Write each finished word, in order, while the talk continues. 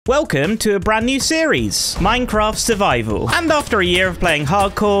Welcome to a brand new series, Minecraft Survival. And after a year of playing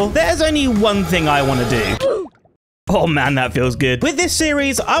hardcore, there's only one thing I want to do. Oh man, that feels good. With this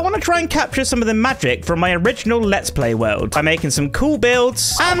series, I want to try and capture some of the magic from my original Let's Play world by making some cool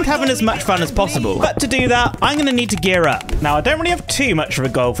builds and having as much fun as possible. But to do that, I'm going to need to gear up. Now, I don't really have too much of a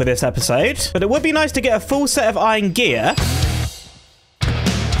goal for this episode, but it would be nice to get a full set of iron gear.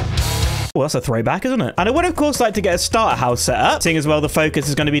 Well, that's a throwback, isn't it? And I would, of course, like to get a starter house set up, seeing as well the focus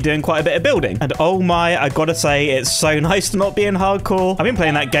is going to be doing quite a bit of building. And oh my, I gotta say, it's so nice to not be in hardcore. I've been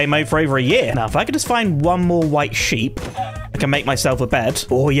playing that game mode for over a year. Now, if I could just find one more white sheep, I can make myself a bed.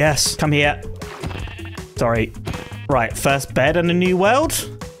 Oh, yes. Come here. Sorry. Right, first bed in a new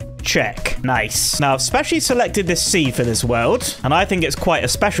world. Check. Nice. Now, I've specially selected this seed for this world, and I think it's quite a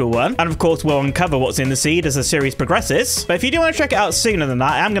special one. And of course, we'll uncover what's in the seed as the series progresses. But if you do want to check it out sooner than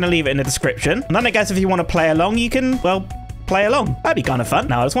that, I'm going to leave it in the description. And then I guess if you want to play along, you can, well, play along. That'd be kind of fun.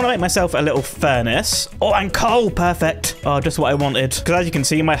 Now, I just want to make myself a little furnace. Oh, and coal. Perfect. Oh, just what I wanted. Because as you can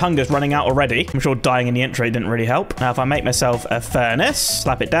see, my hunger's running out already. I'm sure dying in the intro didn't really help. Now, if I make myself a furnace,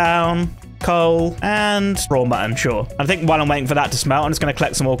 slap it down, coal, and raw mutton, sure. I think while I'm waiting for that to smelt, I'm just going to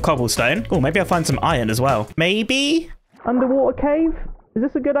collect some more cobblestone. Oh, maybe I'll find some iron as well. Maybe? Underwater cave? Is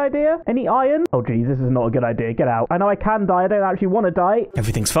this a good idea? Any iron? Oh, geez, this is not a good idea. Get out. I know I can die. I don't actually want to die.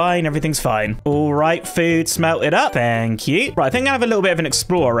 Everything's fine. Everything's fine. All right, food smelted up. Thank you. Right, I think I have a little bit of an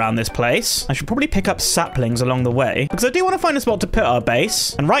explore around this place. I should probably pick up saplings along the way because I do want to find a spot to put our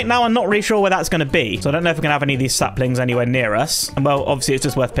base. And right now, I'm not really sure where that's going to be. So I don't know if we're going to have any of these saplings anywhere near us. And well, obviously, it's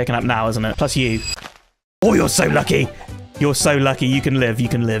just worth picking up now, isn't it? Plus you. Oh, you're so lucky. You're so lucky. You can live. You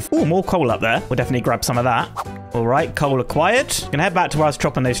can live. Oh, more coal up there. We'll definitely grab some of that. All right, coal acquired. Gonna head back to where I was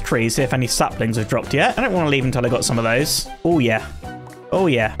chopping those trees, see if any saplings have dropped yet. I don't want to leave until I got some of those. Oh, yeah. Oh,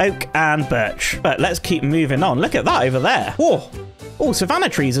 yeah. Oak and birch. But let's keep moving on. Look at that over there. Whoa. Oh, savannah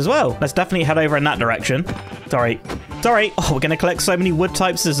trees as well. Let's definitely head over in that direction. Sorry. Sorry. Oh, we're going to collect so many wood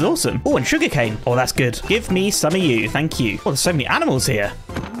types. This is awesome. Oh, and sugarcane. Oh, that's good. Give me some of you. Thank you. Oh, there's so many animals here.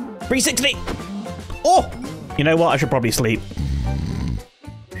 360. Oh, you know what? I should probably sleep.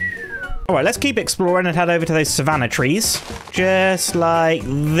 All right, let's keep exploring and head over to those savannah trees. Just like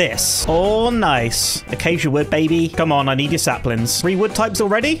this. Oh, nice. Acacia wood, baby. Come on, I need your saplings. 3 wood types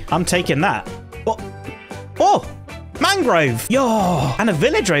already? I'm taking that. Oh, oh, mangrove. Yo, and a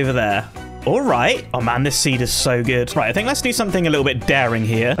village over there. All right. Oh, man, this seed is so good. Right, I think let's do something a little bit daring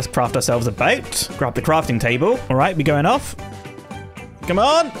here. Let's craft ourselves a boat. Grab the crafting table. All right, we going off. Come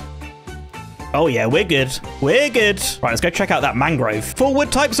on. Oh yeah, we're good. We're good. Right, let's go check out that mangrove. 4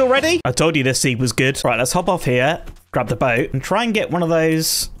 wood types already? I told you this seed was good. Right, let's hop off here, grab the boat, and try and get one of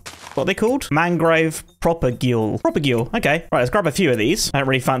those, what are they called? Mangrove propagule. Propagule, okay. Right, let's grab a few of these. I don't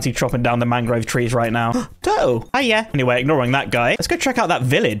really fancy chopping down the mangrove trees right now. Turtle. Oh yeah. Anyway, ignoring that guy, let's go check out that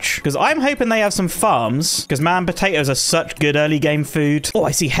village, because I'm hoping they have some farms, because man, potatoes are such good early game food. Oh, I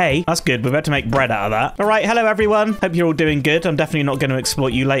see hay. That's good. We're about to make bread out of that. All right, hello everyone. Hope you're all doing good. I'm definitely not going to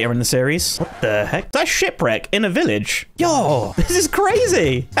exploit you later in the series. What the heck? Is that a shipwreck in a village? Yo, this is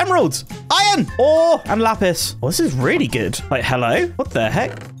crazy. Emeralds, iron, ore, and lapis. Oh, this is really good. Like, hello? What the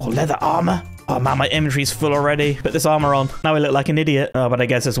heck? Oh, leather armor. Oh man, my inventory's full already. Put this armor on. Now I look like an idiot. Oh, but I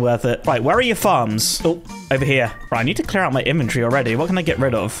guess it's worth it. Right, where are your farms? Oh, over here. Right, I need to clear out my inventory already. What can I get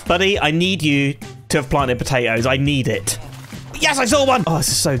rid of? Buddy, I need you to have planted potatoes. I need it. Yes, I saw one. Oh, this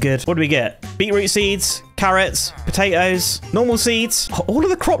is so good. What do we get? Beetroot seeds, carrots, potatoes, normal seeds. Oh, all of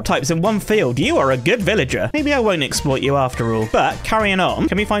the crop types in one field. You are a good villager. Maybe I won't exploit you after all. But carrying on,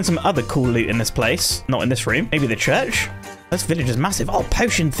 can we find some other cool loot in this place? Not in this room. Maybe the church? This village is massive. Oh,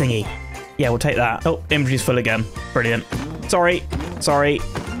 potion thingy. Yeah, we'll take that. Oh, inventory's full again. Brilliant. Sorry. Sorry.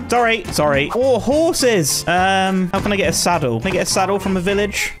 Sorry. Sorry. Oh, horses. How can I get a saddle? Can I get a saddle from a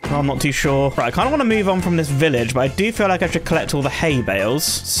village? Oh, I'm not too sure. Right, I kind of want to move on from this village, but I do feel like I should collect all the hay bales.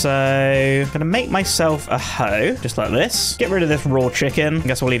 So I'm going to make myself a hoe, just like this. Get rid of this raw chicken. I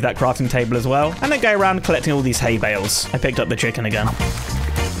guess we'll leave that crafting table as well. And then go around collecting all these hay bales. I picked up the chicken again.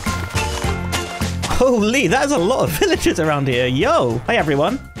 Holy, that is a lot of villagers around here. Yo. Hey,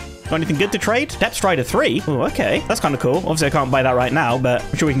 everyone. Got anything good to trade? Depth Strider 3. Oh, okay. That's kind of cool. Obviously, I can't buy that right now, but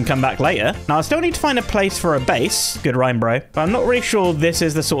I'm sure we can come back later. Now, I still need to find a place for a base. Good rhyme, bro. But I'm not really sure this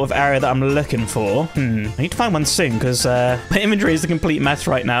is the sort of area that I'm looking for. I need to find one soon because my inventory is a complete mess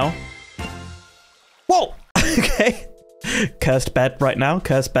right now. Whoa! Okay. Cursed bed right now.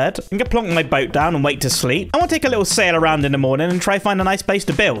 Cursed bed. I'm going to plonk my boat down and wait to sleep. I want to take a little sail around in the morning and try find a nice base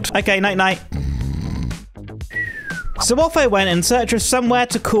to build. Okay, night-night. So off I went in search of somewhere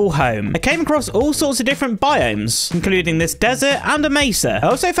to call home. I came across all sorts of different biomes, including this desert and a mesa. I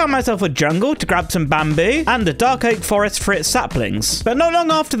also found myself a jungle to grab some bamboo and a dark oak forest for its saplings. But not long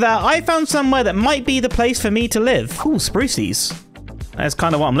after that, I found somewhere that might be the place for me to live. Cool sprucies. That's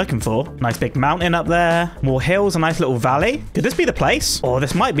kind of what I'm looking for. Nice big mountain up there. More hills, a nice little valley. Could this be the place? Oh,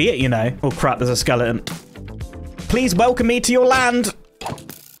 this might be it, you know. Oh crap, there's a skeleton. Please welcome me to your land.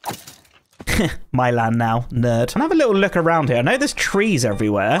 My land now, nerd. And have a little look around here. I know there's trees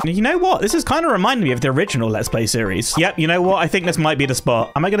everywhere. And you know what? This is kind of reminding me of the original Let's Play series. Yep, you know what? I think this might be the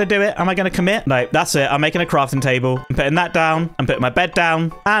spot. Am I going to do it? Am I going to commit? No, that's it. I'm making a crafting table. I'm putting that down. I'm putting my bed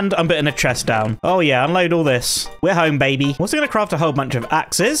down. And I'm putting a chest down. Oh yeah, unload all this. We're home, baby. I'm also going to craft a whole bunch of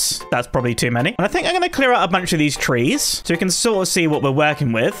axes. That's probably too many. And I think I'm going to clear out a bunch of these trees so we can sort of see what we're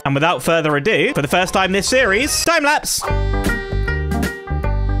working with. And without further ado, for the first time this series, time lapse.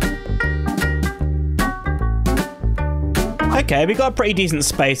 Okay, we got a pretty decent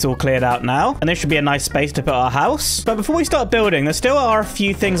space all cleared out now, and this should be a nice space to put our house. But before we start building, there still are a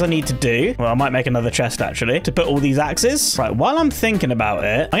few things I need to do. Well, I might make another chest, actually, to put all these axes. Right, while I'm thinking about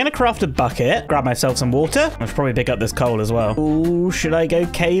it, I'm going to craft a bucket, grab myself some water. I should probably pick up this coal as well. Ooh, should I go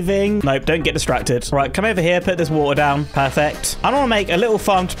caving? Nope, don't get distracted. Right, come over here, put this water down. Perfect. I want to make a little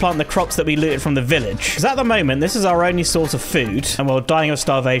farm to plant the crops that we looted from the village, because at the moment, this is our only source of food, and well, dying of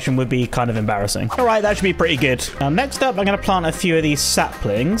starvation would be kind of embarrassing. All right, that should be pretty good. Now, next up, I'm going to plant a few of these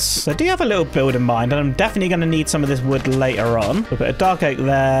saplings. So I do have a little build in mind, and I'm definitely going to need some of this wood later on. We'll put a dark oak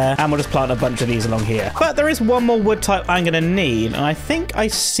there, and we'll just plant a bunch of these along here. But there is one more wood type I'm going to need, and I think I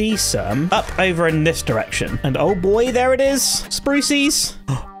see some up over in this direction. And oh boy, there it is. Sprucies.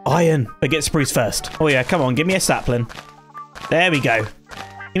 Iron. But get spruce first. Oh yeah, come on, give me a sapling. There we go.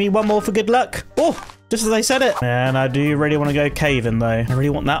 Give me one more for good luck. Oh, just as I said it. And I do really want to go caving though. I really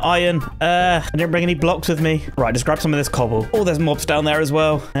want that iron. I didn't bring any blocks with me. Right, just grab some of this cobble. Oh, there's mobs down there as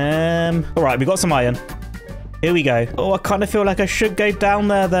well. All right, we got some iron. Here we go. Oh, I kind of feel like I should go down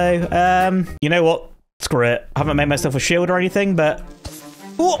there though. You know what? Screw it. I haven't made myself a shield or anything, but...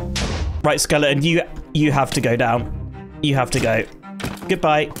 Oh! Right, skeleton, you have to go down. You have to go.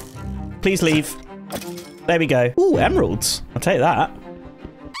 Goodbye. Please leave. There we go. Ooh, emeralds. I'll take that.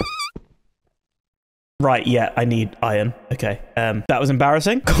 Right, yeah, I need iron. Okay, that was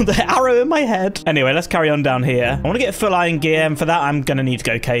embarrassing. Got the arrow in my head. Anyway, let's carry on down here. I want to get full iron gear, and for that, I'm going to need to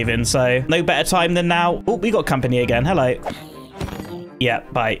go caving, so no better time than now. Oh, we got company again. Hello. Yeah,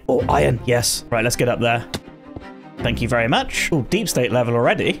 bye. Oh, iron. Yes. Right, let's get up there. Thank you very much. Oh, deep state level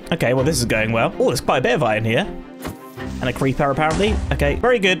already. Okay, well, this is going well. Oh, there's quite a bit of iron here. And a creeper, apparently. Okay,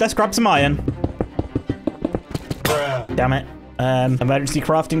 very good. Let's grab some iron. Damn it. Emergency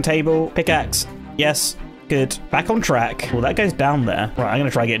crafting table. Pickaxe. Yes, good. Back on track. Well, that goes down there. Right, I'm going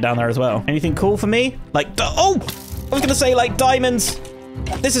to try to get down there as well. Anything cool for me? Like, oh! I was going to say, like, diamonds.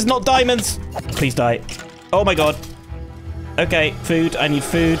 This is not diamonds. Please die. Oh, my God. Okay, food. I need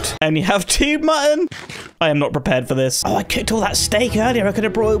food. I only have 2 mutton. I am not prepared for this. Oh, I cooked all that steak earlier. I could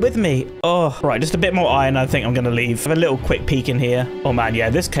have brought it with me. Oh, right. Just a bit more iron. I think I'm going to leave. Have a little quick peek in here. Oh, man. Yeah,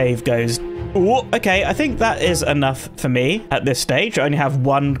 this cave goes... Ooh, okay, I think that is enough for me at this stage. I only have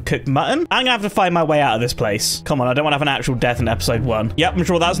 1 cooked mutton. I'm gonna have to find my way out of this place. Come on, I don't want to have an actual death in episode 1. Yep, I'm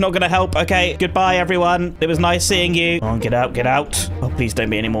sure that's not gonna help. Okay, goodbye, everyone. It was nice seeing you. Come on, get out, get out. Oh, please don't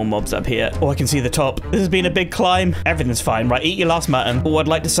be any more mobs up here. Oh, I can see the top. This has been a big climb. Everything's fine. Right, eat your last mutton. Oh, I'd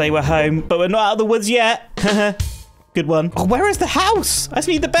like to say we're home, but we're not out of the woods yet. Good one. Oh, where is the house? I just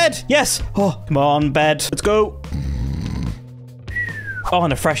need the bed. Yes. Oh, come on, bed. Let's go. Oh,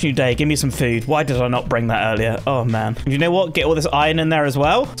 and a fresh new day. Give me some food. Why did I not bring that earlier? Oh, man. You know what? Get all this iron in there as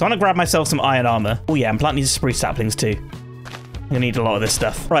well. So I'm going to grab myself some iron armor. Oh, yeah. I'm planting these spruce saplings too. I'm going to need a lot of this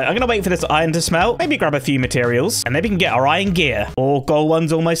stuff. Right. I'm going to wait for this iron to smelt. Maybe grab a few materials. And then we can get our iron gear. Oh, goal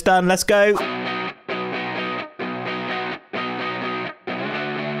 1's almost done. Let's go.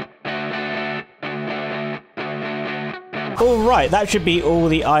 All right, that should be all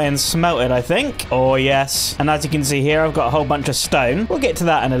the iron smelted, I think. Oh, yes. And as you can see here, I've got a whole bunch of stone. We'll get to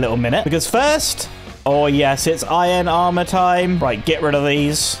that in a little minute. Because first... Oh, yes, it's iron armor time. Right, get rid of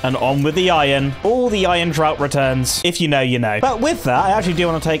these. And on with the iron. All the iron drought returns. If you know, you know. But with that, I actually do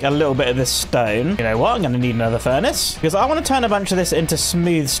want to take a little bit of this stone. You know what? I'm going to need another furnace. Because I want to turn a bunch of this into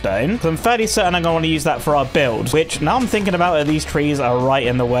smooth stone. Because I'm fairly certain I'm going to want to use that for our build. Which, now I'm thinking about it, these trees are right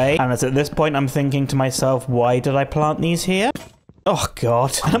in the way. And it's at this point I'm thinking to myself, why did I plant these here? Oh,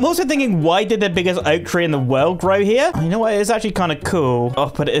 God. And I'm also thinking, why did the biggest oak tree in the world grow here? You know what? It's actually kind of cool. Oh,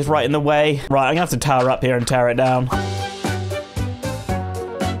 but it is right in the way. Right, I'm going to have to tower up here and tear it down.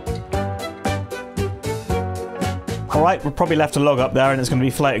 Oh, All right, we've probably left a log up there and it's going to be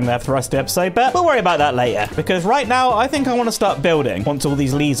floating there for the rest of the episode, but we'll worry about that later. Because right now, I think I want to start building once all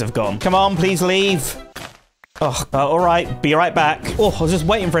these leaves have gone. Come on, please leave. Oh, all right. Be right back. Oh, I was just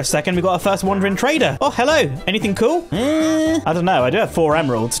waiting for a second. We got our first wandering trader. Oh, hello. Anything cool? I don't know. I do have 4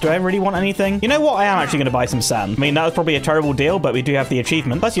 emeralds. Do I really want anything? You know what? I am actually going to buy some sand. I mean, that was probably a terrible deal, but we do have the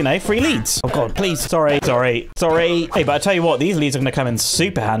achievement. Plus, you know, free leads. Oh, God, please. Sorry. Hey, but I tell you what, these leads are going to come in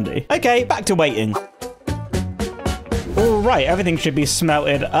super handy. Okay, back to waiting. All right, everything should be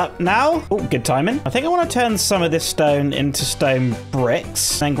smelted up now. Oh, good timing. I think I want to turn some of this stone into stone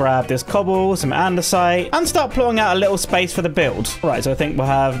bricks. Then grab this cobble, some andesite, and start plotting out a little space for the build. All right, so I think we'll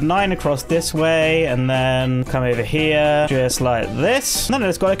have 9 across this way, and then come over here, just like this. And then I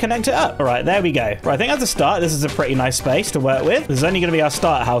just got to connect it up. All right, there we go. Right, I think as a start, this is a pretty nice space to work with. This is only going to be our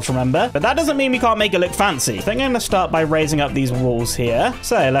starter house, remember? But that doesn't mean we can't make it look fancy. I think I'm going to start by raising up these walls here.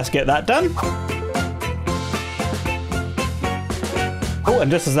 So let's get that done. Oh,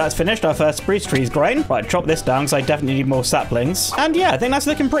 and just as that's finished, our first spruce tree's grown. Right, chop this down because I definitely need more saplings. And yeah, I think that's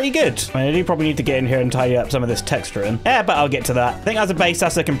looking pretty good. I mean, I do probably need to get in here and tidy up some of this texturing. Yeah, but I'll get to that. I think as a base,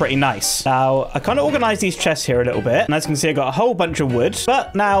 that's looking pretty nice. Now, I kind of organized these chests here a little bit. And as you can see, I got a whole bunch of wood,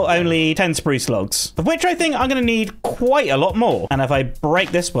 but now only 10 spruce logs, of which I think I'm going to need quite a lot more. And if I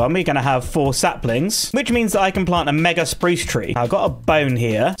break this one, we're going to have 4 saplings, which means that I can plant a mega spruce tree. Now, I've got a bone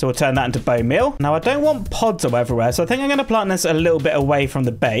here, so we'll turn that into bone meal. Now, I don't want pods everywhere, so I think I'm going to plant this a little bit away from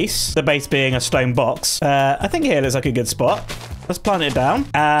the base being a stone box. I think here looks like a good spot. Let's plant it down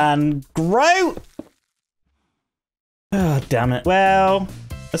and grow. Oh, damn it. Well,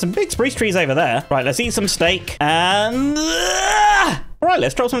 there's some big spruce trees over there. Right, let's eat some steak and... all right,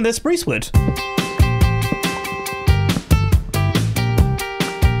 let's drop some of this spruce wood.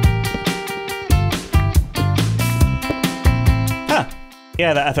 Huh.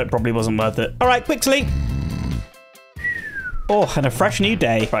 Yeah, that effort probably wasn't worth it. All right, quick sleep. Oh, and a fresh new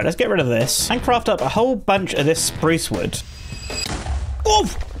day. Right, let's get rid of this and craft up a whole bunch of this spruce wood.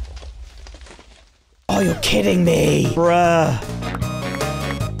 Oh! Oh, you're kidding me. Bruh.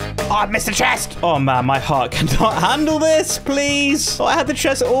 Oh, I missed the chest. Oh, man, my heart cannot handle this, please. Oh, I had the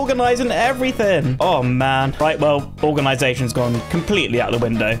chest organized and everything. Oh, man. Right, well, organization's gone completely out the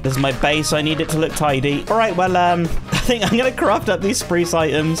window. This is my base. I need it to look tidy. All right, well, I think I'm going to craft up these spruce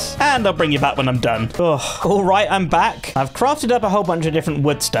items, and I'll bring you back when I'm done. Oh, all right, I'm back. I've crafted up a whole bunch of different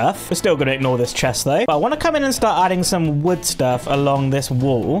wood stuff. We're still going to ignore this chest, though. But I want to come in and start adding some wood stuff along this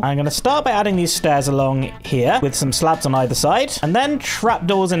wall. I'm going to start by adding these stairs along here with some slabs on either side, and then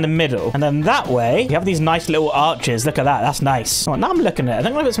trapdoors in the middle. And then that way, you have these nice little arches. Look at that. That's nice. Oh, now I'm looking at it. I think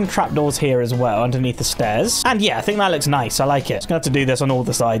I'm going to put some trapdoors here as well underneath the stairs. And yeah, I think that looks nice. I like it. Just going to have to do this on all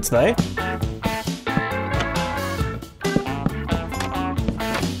the sides, though.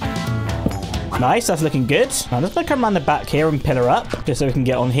 Nice, that's looking good. Now I'm just going to come around the back here and pillar up, just so we can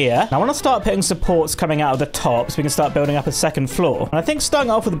get on here. Now I want to start putting supports coming out of the top, so we can start building up a second floor. And I think starting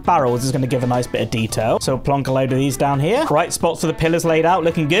off with the barrels is going to give a nice bit of detail. So we'll plonk a load of these down here. Right spots for the pillars laid out,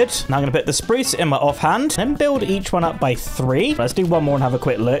 looking good. Now I'm going to put the spruce in my offhand, then build each one up by 3. Let's do one more and have a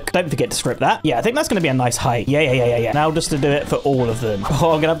quick look. Don't forget to strip that. Yeah, I think that's going to be a nice height. Yeah. Now just to do it for all of them.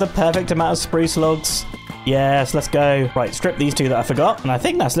 Oh, I'm going to have the perfect amount of spruce logs. Yes, let's go. Right, strip these 2 that I forgot. And I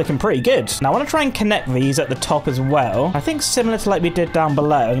think that's looking pretty good. Now, I want to try and connect these at the top as well. I think similar to like we did down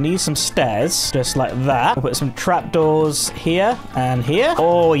below. I'm going to use some stairs, just like that. We'll put some trapdoors here and here.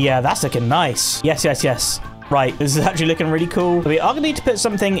 Oh, yeah, that's looking nice. Yes. Right, this is actually looking really cool. We are going to need to put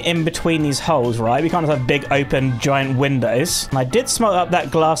something in between these holes, right? We can't just have big, open, giant windows. And I did smelt up that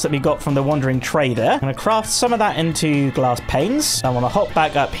glass that we got from the Wandering Trader. I'm going to craft some of that into glass panes. I want to hop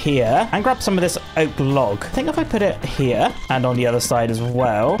back up here and grab some of this oak log. I think if I put it here and on the other side as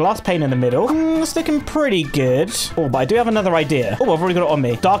well. Glass pane in the middle. It's looking pretty good. Oh, but I do have another idea. Oh, I've already got it on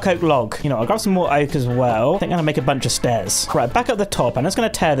me. Dark oak log. You know, I'll grab some more oak as well. I think I'm going to make a bunch of stairs. Right, back up the top. I'm just going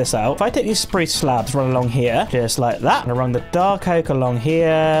to tear this out. If I take these spruce slabs, run along here, just like that. I'm gonna run the dark oak along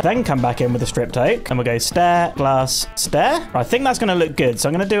here, then come back in with the stripped oak, and we'll go stair, glass, stair. I think that's gonna look good, so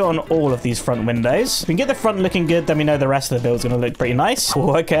I'm gonna do it on all of these front windows. If we can get the front looking good, then we know the rest of the build's gonna look pretty nice.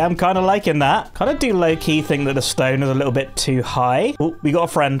 Oh, okay, I'm kind of liking that. Kind of do low-key think that the stone is a little bit too high. Oh, we got a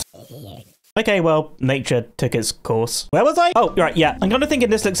friend. Okay, well, nature took its course. Where was I? Oh, right, yeah. I'm kind of thinking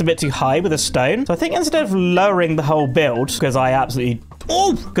this looks a bit too high with a stone. So I think instead of lowering the whole build, because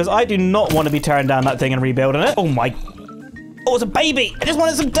I do not want to be tearing down that thing and rebuilding it. Oh, my. Oh, it's a baby. I just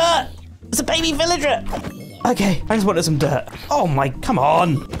wanted some dirt. It's a baby villager. Okay, I just wanted some dirt. Oh, my. Come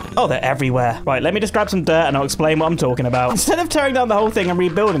on. Oh, they're everywhere. Right, let me just grab some dirt and I'll explain what I'm talking about. Instead of tearing down the whole thing and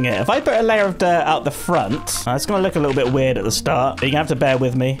rebuilding it, if I put a layer of dirt out the front, it's going to look a little bit weird at the start. But you're going to have to bear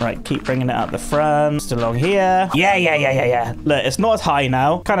with me. Right, keep bringing it out the front. Just along here. Yeah. Look, it's not as high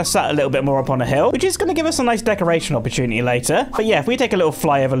now. Kind of sat a little bit more up on a hill, which is going to give us a nice decoration opportunity later. But yeah, if we take a little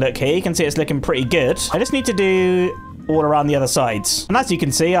flyover look here, you can see it's looking pretty good. I just need to do all around the other sides. And as you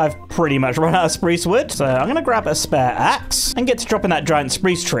can see, I've pretty much run out of spruce wood. So I'm going to grab a spare axe and get to chopping that giant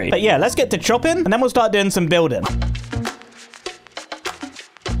spruce tree. But yeah, let's get to chopping and then we'll start doing some building.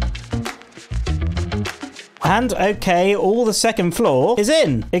 And okay, all the second floor is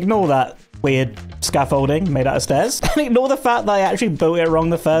in. Ignore that weird scaffolding made out of stairs. And ignore the fact that I actually built it wrong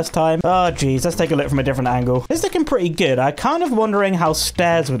the first time. Oh, geez. Let's take a look from a different angle. It's looking pretty good. I'm kind of wondering how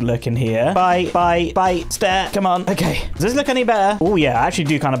stairs would look in here. Bye, stair. Come on. Okay. Does this look any better? Oh, yeah. I actually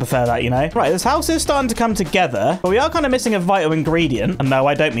do kind of prefer that, you know? Right, this house is starting to come together, but we are kind of missing a vital ingredient. And no,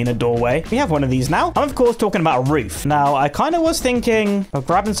 I don't mean a doorway. We have one of these now. I'm, of course, talking about a roof. Now, I kind of was thinking of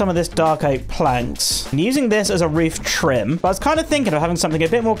grabbing some of this dark oak planks and using this as a roof trim, but I was kind of thinking of having something a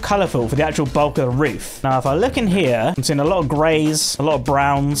bit more colorful for the actual bulk of the roof. Now, if I look in here, I'm seeing a lot of grays, a lot of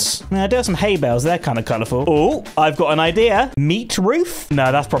browns. I do have some hay bales. They're kind of colorful. Oh, I've got an idea. Meat roof?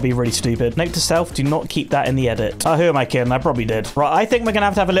 No, that's probably really stupid. Note to self, do not keep that in the edit. Oh, who am I kidding? I probably did. Right, I think we're going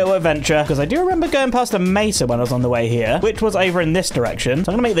to have a little adventure because I do remember going past a mesa when I was on the way here, which was over in this direction.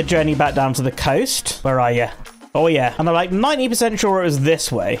 So I'm going to make the journey back down to the coast. Where are you? Oh, yeah. And I'm like 90% sure it was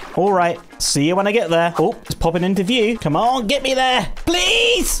this way. All right. See you when I get there. Oh, it's popping into view. Come on, get me there.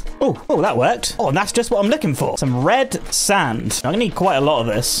 Please. Oh, that worked. Oh, and that's just what I'm looking for. Some red sand. I'm going to need quite a lot of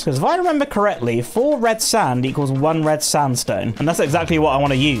this because if I remember correctly, 4 red sand equals 1 red sandstone. And that's exactly what I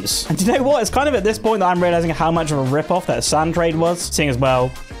want to use. And do you know what? It's kind of at this point that I'm realizing how much of a rip-off that sand trade was. Seeing as well,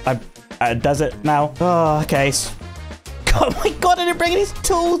 I'm at a desert now. Oh, okay. Oh my god, I didn't bring any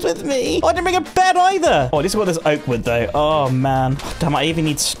tools with me. Oh, I didn't bring a bed either. Oh, this is what there's oak wood though. Oh man. Oh, damn, I even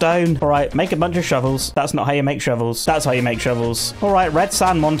need stone. All right, make a bunch of shovels. That's not how you make shovels. That's how you make shovels. All right, red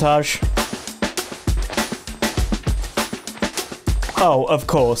sand montage. Oh, of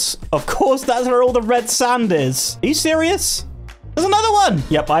course. Of course, that's where all the red sand is. Are you serious? There's another one.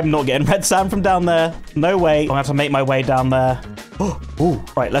 Yep, I'm not getting red sand from down there. No way. I'm gonna have to make my way down there. Oh,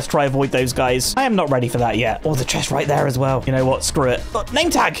 right, let's try avoid those guys. I am not ready for that yet. Oh, the chest right there as well. You know what? Screw it. Oh, name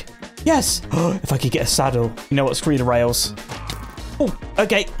tag. Yes. If I could get a saddle. You know what? Screw the rails. Oh,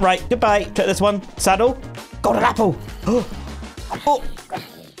 okay. Right. Goodbye. Check this one. Saddle. Golden apple.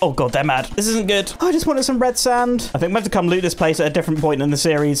 Oh, God, they're mad. This isn't good. I just wanted some red sand. I think we have to come loot this place at a different point in the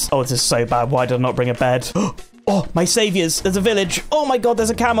series. Oh, this is so bad. Why did I not bring a bed? Oh, my saviors. There's a village. Oh, my God, there's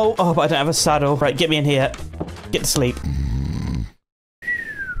a camel. Oh, but I don't have a saddle. Right, get me in here. Get to sleep.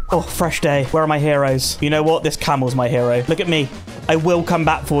 Oh, fresh day. Where are my heroes? You know what? This camel's my hero. Look at me. I will come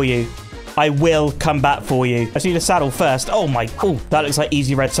back for you. I will come back for you. I just need a saddle first. Oh my. Oh, that looks like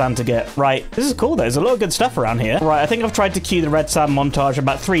easy red sand to get. Right. This is cool though. There's a lot of good stuff around here. Right. I think I've tried to cue the red sand montage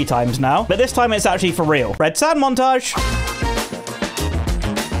about 3 times now, but this time it's actually for real. Red sand montage.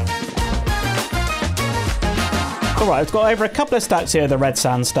 All right, I've got over a couple of stacks here of the red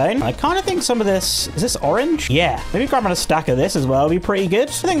sandstone. I kind of think some of this... Is this orange? Yeah. Maybe grabbing a stack of this as well would be pretty good.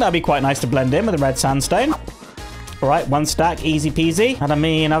 I think that'd be quite nice to blend in with the red sandstone. All right, 1 stack, easy peasy. And I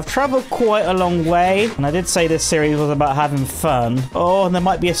mean, I've traveled quite a long way. And I did say this series was about having fun. Oh, and there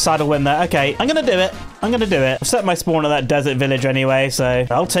might be a saddle in there. Okay, I'm going to do it. I'm going to do it. I've set my spawn at that desert village anyway, so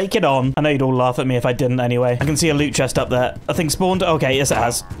I'll take it on. I know you'd all laugh at me if I didn't anyway. I can see a loot chest up there. I think spawned... Okay, yes it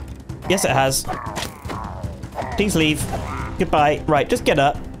has. Yes it has. Please leave. Goodbye. Right, just get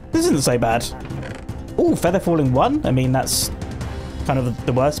up. This isn't so bad. Ooh, feather falling 1. I mean, that's kind of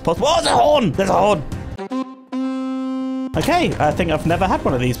the worst possible. Oh, there's a horn! There's a horn! Okay, I think I've never had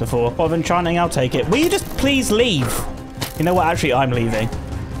one of these before. Of enchanting, I'll take it. Will you just please leave? You know what? Actually, I'm leaving.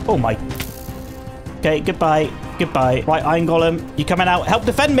 Oh, my. Okay, goodbye. Goodbye. Right, Iron Golem, you coming out? Help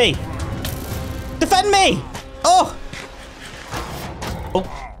defend me! Defend me! Oh!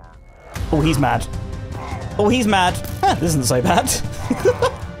 Oh. Oh, he's mad. Oh, he's mad. Huh, this isn't so bad.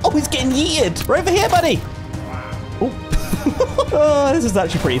 Oh, he's getting yeeted. We're over here, buddy. Oh. Oh, this is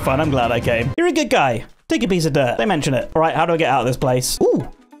actually pretty fun. I'm glad I came. You're a good guy. Take a piece of dirt. They mention it. All right, how do I get out of this place? Ooh.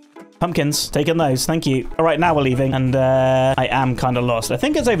 Pumpkins. Taking those. Thank you. All right, now we're leaving. And I am kind of lost. I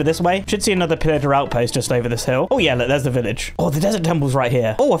think it's over this way. Should see another pillager outpost just over this hill. Oh, yeah, look, there's the village. Oh, the desert temple's right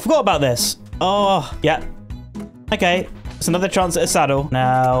here. Oh, I forgot about this. Oh, yeah. Okay. It's another chance at a saddle.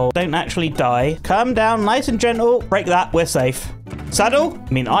 Now, don't actually die. Come down nice and gentle. Break that. We're safe. Saddle?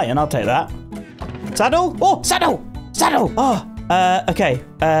 I mean, iron. I'll take that. Saddle? Oh, saddle! Saddle! Oh, okay.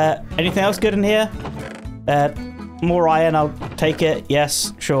 Anything else good in here? more iron. I'll take it.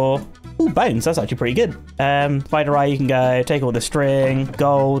 Yes, sure. Ooh, bones. That's actually pretty good. Spider eye, you can go. Take all the string.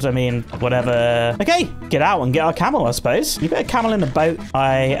 Gold, I mean, whatever. Okay, get out and get our camel, I suppose. You put a camel in a boat.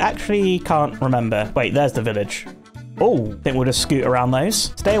 I actually can't remember. Wait, there's the village. Oh, I think we'll just scoot around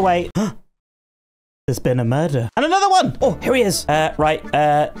those. Stay away. There's been a murder. And another one. Oh, here he is. Right,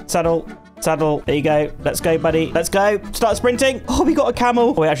 saddle. Saddle, there you go. Let's go, buddy. Let's go. Start sprinting. Oh, we got a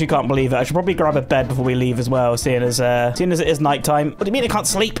camel. Oh, I actually can't believe it. I should probably grab a bed before we leave as well, seeing as it is nighttime. What do you mean I can't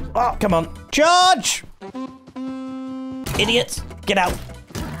sleep? Oh, come on. Charge! Idiots. Get out.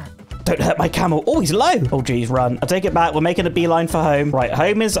 Don't hurt my camel. Oh, he's low. Oh, geez, run. I'll take it back. We're making a beeline for home. Right,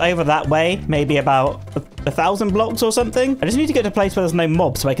 home is over that way. Maybe about 1,000 blocks or something. I just need to get to a place where there's no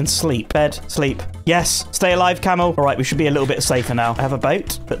mobs so I can sleep. Bed, sleep. Yes, stay alive, camel. All right, we should be a little bit safer now. I have a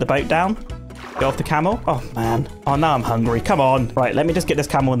boat. Put the boat down. Get off the camel. Oh, man. Oh, now I'm hungry. Come on. Right, let me just get this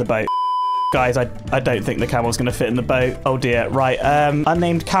camel in the boat. Guys, I don't think the camel's going to fit in the boat. Oh, dear. Right,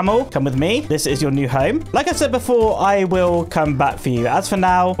 unnamed camel, come with me. This is your new home. Like I said before, I will come back for you. As for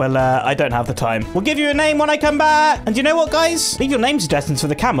now, well, I don't have the time. We'll give you a name when I come back. And you know what, guys? Leave your name suggestions for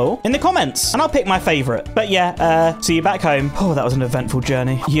the camel in the comments, and I'll pick my favorite. But yeah, see you back home. Oh, that was an eventful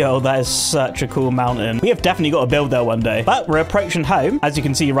journey. Yo, that is such a cool mountain. We have definitely got to build there one day. But we're approaching home, as you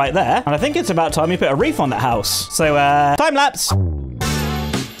can see right there. And I think it's about time we put a roof on that house. So, time lapse.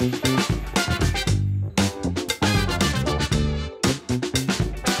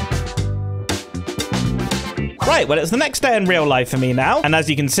 Right, well, it's the next day in real life for me now. And as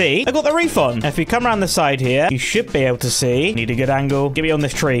you can see, I got the roof on. If you come around the side here, you should be able to see. Need a good angle. Get me on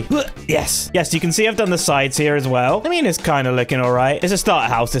this tree. Yes. Yes, you can see I've done the sides here as well. I mean, it's kind of looking all right. It's a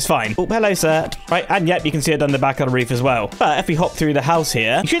starter house. It's fine. Oh, hello, sir. Right, and yep, you can see I've done the back of the roof as well. But if we hop through the house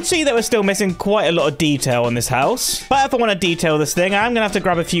here, you should see that we're still missing quite a lot of detail on this house. But if I want to detail this thing, I'm going to have to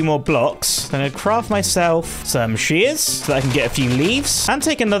grab a few more blocks. I'm going to craft myself some shears so that I can get a few leaves and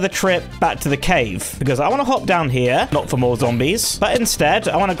take another trip back to the cave because I want to hop down here, not for more zombies, but instead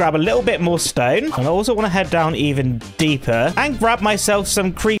I want to grab a little bit more stone, and I also want to head down even deeper and grab myself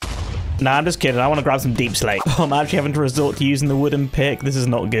some creep. Nah, I'm just kidding. I want to grab some deep slate. Oh, I'm actually having to resort to using the wooden pick. This is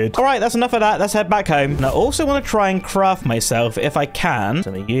not good. All right, that's enough of that. Let's head back home. And I also want to try and craft myself, if I can,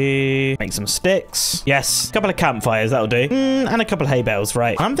 some of you, make some sticks. Yes, a couple of campfires, that'll do. And a couple of hay bales,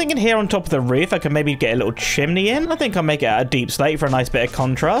 right. I'm thinking here on top of the roof, I can maybe get a little chimney in. I think I'll make it out of deep slate for a nice bit of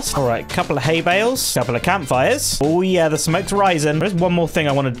contrast. All right, couple of hay bales, couple of campfires. Oh, yeah, the smoke's rising. There's one more thing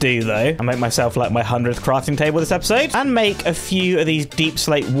I want to do, though. I'll make myself like my 100th crafting table this episode and make a few of these deep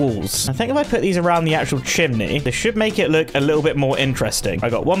slate walls. I think if I put these around the actual chimney, this should make it look a little bit more interesting. I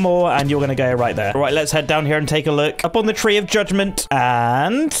got one more and you're going to go right there. All right, let's head down here and take a look up on the tree of judgment.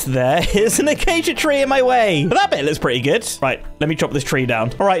 And there is an acacia tree in my way. But that bit looks pretty good. Right, let me chop this tree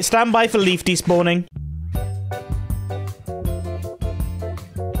down. All right, stand by for leaf despawning.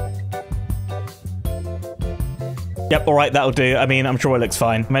 Yep, all right, that'll do. I mean, I'm sure it looks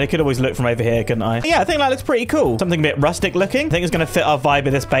fine. I mean, I could always look from over here, couldn't I? Yeah, I think that looks pretty cool. Something a bit rustic looking. I think it's going to fit our vibe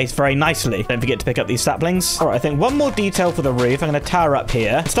of this base very nicely. Don't forget to pick up these saplings. All right, I think one more detail for the roof. I'm going to tower up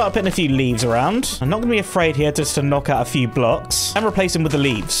here. Start putting a few leaves around. I'm not going to be afraid here just to knock out a few blocks and replace them with the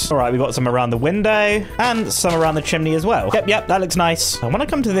leaves. All right, we've got some around the window and some around the chimney as well. Yep, that looks nice. I want to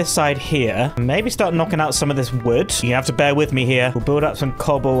come to this side here and maybe start knocking out some of this wood. You have to bear with me here. We'll build up some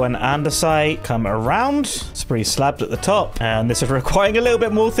cobble and andesite. Come around. Spree slabs at the top. And this is requiring a little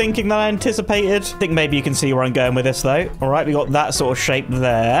bit more thinking than I anticipated. I think maybe you can see where I'm going with this though. All right, we got that sort of shape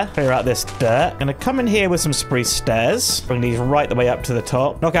there. Clear out this dirt. Gonna come in here with some spruce stairs. Bring these right the way up to the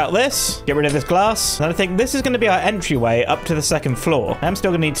top. Knock out this. Get rid of this glass. And I think this is going to be our entryway up to the second floor. I'm still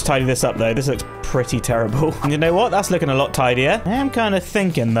gonna need to tidy this up though. This looks pretty terrible. And you know what? That's looking a lot tidier. I am kind of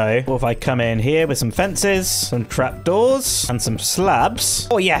thinking though, what if I come in here with some fences, some trapdoors, and some slabs?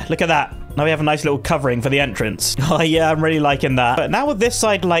 Oh yeah, look at that. Now we have a nice little covering for the entrance. Oh, yeah, I'm really liking that. But now with this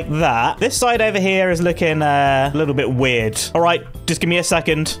side like that, this side over here is looking a little bit weird. All right, just give me a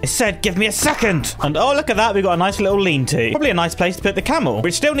second. I said, give me a second. And oh, look at that. We've got a nice little lean-to. Probably a nice place to put the camel,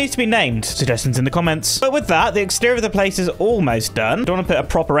 which still needs to be named. Suggestions in the comments. But with that, the exterior of the place is almost done. Don't want to put a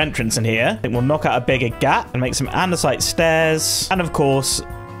proper entrance in here. I think we'll knock out a bigger gap and make some andesite stairs. And of course,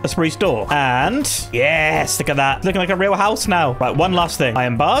 a spruce door. And yes, look at that. It's looking like a real house now. Right, one last thing.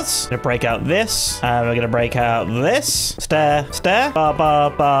 Iron bars. Gonna break out this. And we're gonna break out this. Stair. Bar, bar,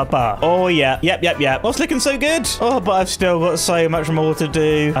 bar, bar. Oh, yeah. Yep. Oh, it's looking so good. Oh, but I've still got so much more to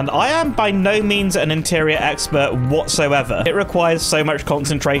do. And I am by no means an interior expert whatsoever. It requires so much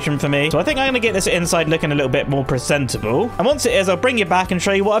concentration for me. So I think I'm gonna get this inside looking a little bit more presentable. And once it is, I'll bring you back and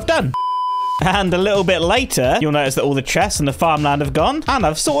show you what I've done. And a little bit later, you'll notice that all the chests and the farmland have gone. And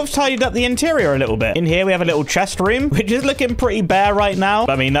I've sort of tidied up the interior a little bit. In here, we have a little chest room, which is looking pretty bare right now.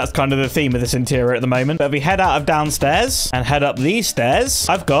 I mean, that's kind of the theme of this interior at the moment. But if we head out of downstairs and head up these stairs,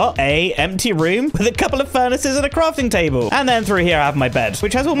 I've got a empty room with a couple of furnaces and a crafting table. And then through here, I have my bed,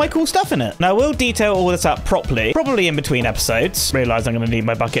 which has all my cool stuff in it. Now, we'll detail all this out properly, probably in between episodes. Realize I'm going to need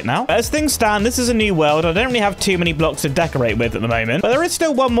my bucket now. But as things stand, this is a new world. I don't really have too many blocks to decorate with at the moment, but there is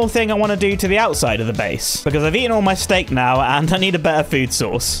still one more thing I want to do to the outside of the base, because I've eaten all my steak now and I need a better food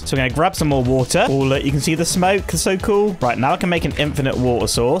source. So I'm going to grab some more water. Oh, look, you can see the smoke. It's so cool. Right, now I can make an infinite water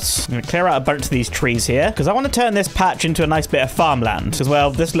source. I'm going to clear out a bunch of these trees here, because I want to turn this patch into a nice bit of farmland, because,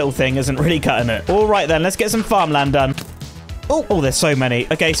 well, this little thing isn't really cutting it. All right, then, let's get some farmland done. Oh, there's so many.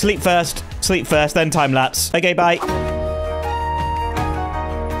 Okay, sleep first, then time lapse. Okay, bye.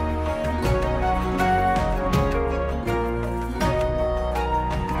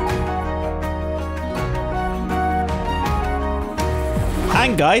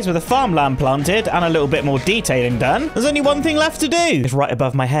 And guys, with the farmland planted and a little bit more detailing done, there's only one thing left to do. It's right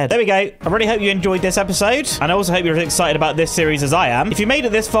above my head. There we go. I really hope you enjoyed this episode. And I also hope you're as excited about this series as I am. If you made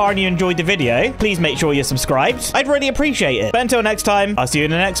it this far and you enjoyed the video, please make sure you're subscribed. I'd really appreciate it. But until next time, I'll see you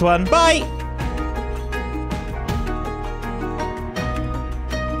in the next one. Bye!